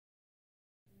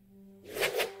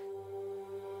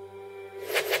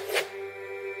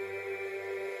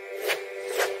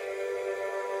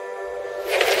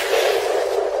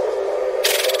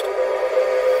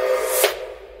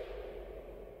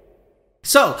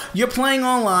So you're playing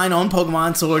online on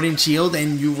Pokemon Sword and Shield,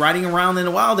 and you're riding around in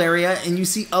the wild area, and you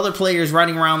see other players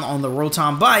riding around on the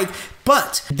Rotom bike,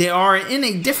 but they are in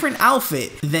a different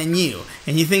outfit than you.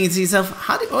 And you're thinking to yourself,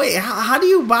 how do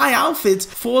you buy outfits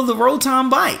for the Rotom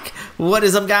bike? What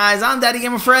is up, guys? I'm Daddy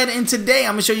Gamer Fred, and today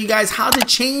I'm going to show you guys how to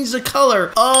change the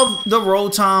color of the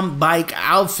Rotom bike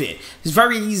outfit. It's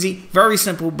very easy, very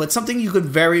simple, but something you could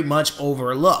very much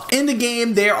overlook. In the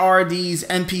game, there are these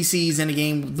NPCs in the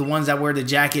game, the ones that wear the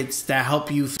jackets that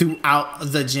help you throughout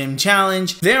the gym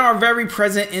challenge. They are very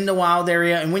present in the wild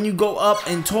area, and when you go up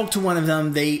and talk to one of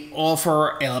them, they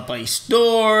offer a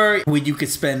store where you could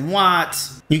spend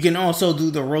watts. You can also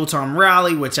do the Rotom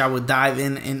rally, which I will dive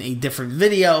in a different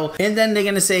video. And then they're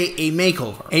going to say a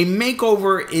makeover. A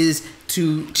makeover is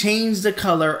to change the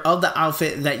color of the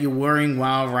outfit that you're wearing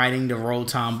while riding the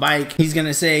Rotom bike. He's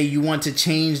gonna say you want to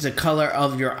change the color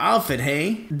of your outfit,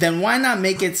 hey? Then why not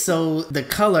make it so the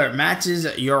color matches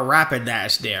your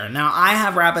Rapidash there? Now, I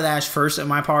have Rapidash first in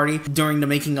my party during the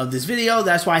making of this video.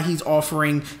 That's why he's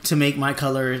offering to make my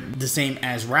color the same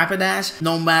as Rapidash.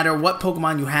 No matter what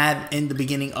Pokemon you have in the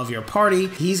beginning of your party,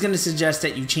 he's gonna suggest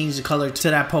that you change the color to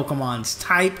that Pokemon's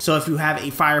type. So if you have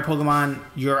a fire Pokemon,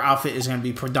 your outfit is gonna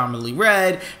be predominantly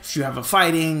red. If you have a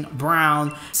fighting,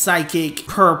 brown, psychic,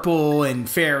 purple, and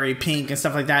fairy, pink, and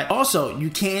stuff like that. Also,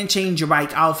 you can change your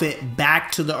bike outfit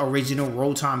back to the original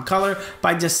Rotom color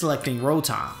by just selecting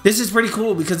Rotom. This is pretty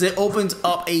cool because it opens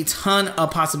up a ton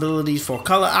of possibilities for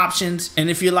color options.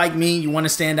 And if you're like me, you want to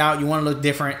stand out, you want to look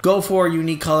different, go for a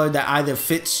unique color that either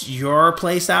fits your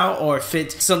playstyle or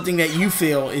fits something that you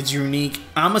feel is unique.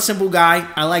 I'm a simple guy.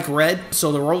 I like red,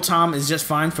 so the Rotom is just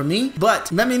fine for me.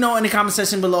 But let me know in the comment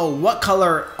section below, what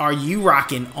color are you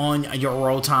rocking on your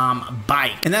Rotom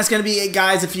bike? And that's gonna be it,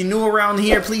 guys. If you're new around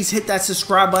here, please hit that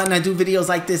subscribe button. I do videos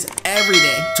like this every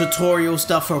day, tutorial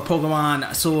stuff for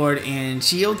Pokemon Sword and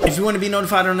Shield. If you want to be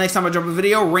notified on the next time I drop a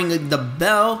video, ring the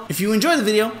bell. If you enjoy the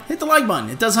video, hit the like button.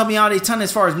 It does help me out a ton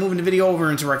as far as moving the video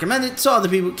over into recommended so other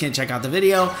people can check out the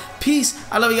video. Peace.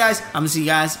 I love you guys. I'm gonna see you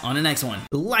guys on the next one.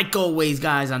 Like always,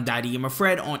 guys, I'm Daddy Gamer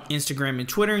Fred on Instagram and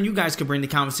Twitter, and you guys can bring the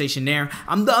conversation there.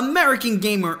 I'm the American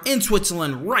gamer in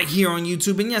Switzerland right here on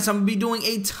YouTube, and yes, I'm gonna be doing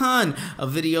a ton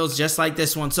of videos just like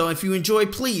this one. So if you enjoy,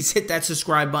 please hit that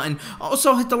subscribe button.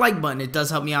 Also hit the like button. It does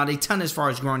help me out a ton as far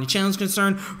as growing the channel is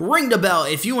concerned. Ring the bell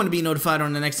if you want to be notified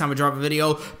on the next time I drop a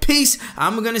video. Peace.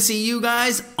 I'm gonna see you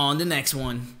guys on the next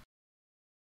one.